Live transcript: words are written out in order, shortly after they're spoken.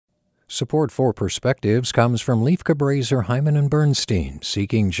Support for Perspectives comes from Leif Cabraser, Hyman and Bernstein,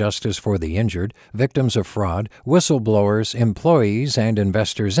 seeking justice for the injured, victims of fraud, whistleblowers, employees, and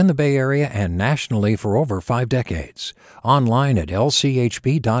investors in the Bay Area and nationally for over 5 decades. Online at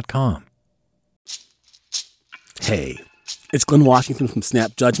lchb.com. Hey, it's Glenn Washington from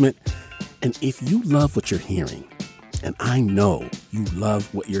Snap Judgment, and if you love what you're hearing, and I know you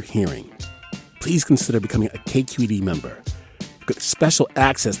love what you're hearing, please consider becoming a KQED member. Get special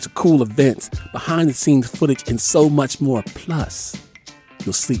access to cool events, behind-the-scenes footage, and so much more. Plus,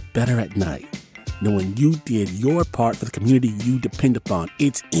 you'll sleep better at night knowing you did your part for the community you depend upon.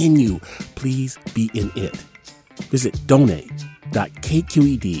 It's in you. Please be in it. Visit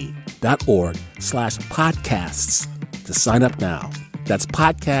donate.kqed.org/podcasts to sign up now. That's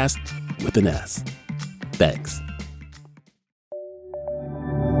podcast with an S. Thanks.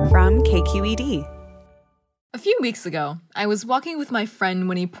 From KQED. A few weeks ago, I was walking with my friend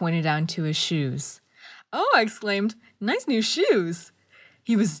when he pointed down to his shoes. "Oh," I exclaimed, "nice new shoes."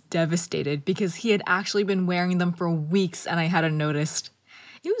 He was devastated because he had actually been wearing them for weeks and I hadn't noticed.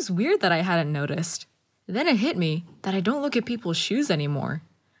 It was weird that I hadn't noticed. Then it hit me that I don't look at people's shoes anymore.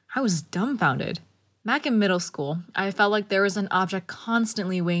 I was dumbfounded. Back in middle school, I felt like there was an object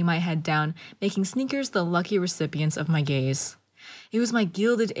constantly weighing my head down, making sneakers the lucky recipients of my gaze. It was my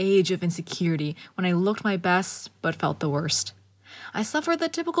gilded age of insecurity when I looked my best but felt the worst. I suffered the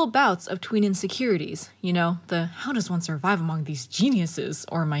typical bouts of tween insecurities. You know, the "how does one survive among these geniuses?"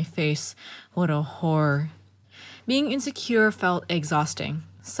 or my face, "what a horror." Being insecure felt exhausting.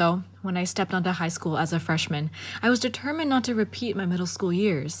 So, when I stepped onto high school as a freshman, I was determined not to repeat my middle school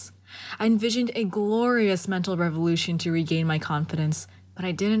years. I envisioned a glorious mental revolution to regain my confidence, but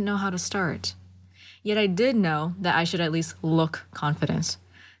I didn't know how to start. Yet I did know that I should at least look confident.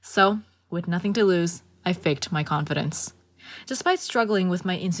 So, with nothing to lose, I faked my confidence. Despite struggling with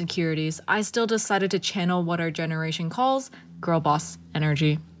my insecurities, I still decided to channel what our generation calls girl boss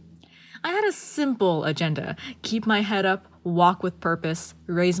energy. I had a simple agenda: keep my head up, walk with purpose,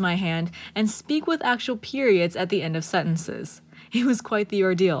 raise my hand, and speak with actual periods at the end of sentences. It was quite the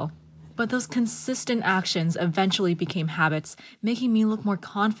ordeal. But those consistent actions eventually became habits, making me look more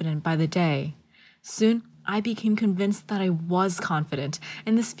confident by the day. Soon, I became convinced that I was confident,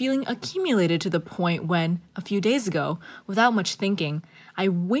 and this feeling accumulated to the point when, a few days ago, without much thinking, I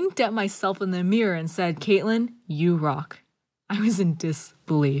winked at myself in the mirror and said, "Caitlin, you rock." I was in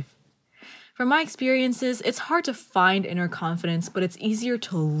disbelief. From my experiences, it's hard to find inner confidence, but it's easier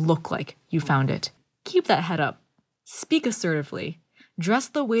to look like you found it. Keep that head up. Speak assertively. Dress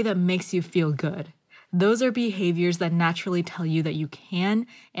the way that makes you feel good. Those are behaviors that naturally tell you that you can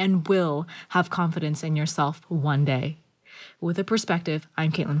and will have confidence in yourself one day. With a Perspective,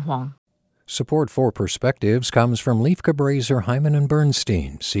 I'm Caitlin Huang. Support for Perspectives comes from Leif Cabraser, Hyman and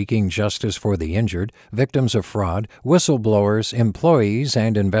Bernstein, seeking justice for the injured, victims of fraud, whistleblowers, employees,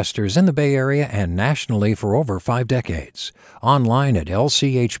 and investors in the Bay Area and nationally for over 5 decades. Online at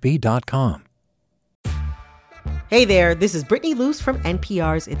lchb.com. Hey there, this is Brittany Luce from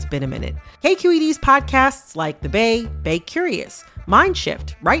NPR's It's Been a Minute. KQED's podcasts like The Bay, Bay Curious, Mind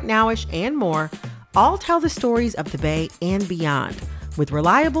Shift, Right Nowish, and more all tell the stories of the Bay and beyond with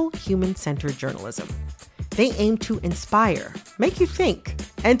reliable, human-centered journalism. They aim to inspire, make you think,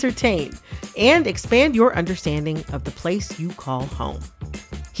 entertain, and expand your understanding of the place you call home.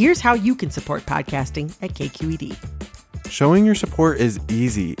 Here's how you can support podcasting at KQED. Showing your support is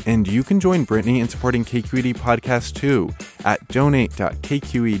easy, and you can join Brittany in supporting KQED Podcast too at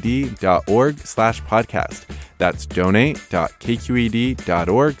donate.kqed.org/podcast. That's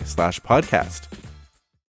donate.kqed.org/podcast.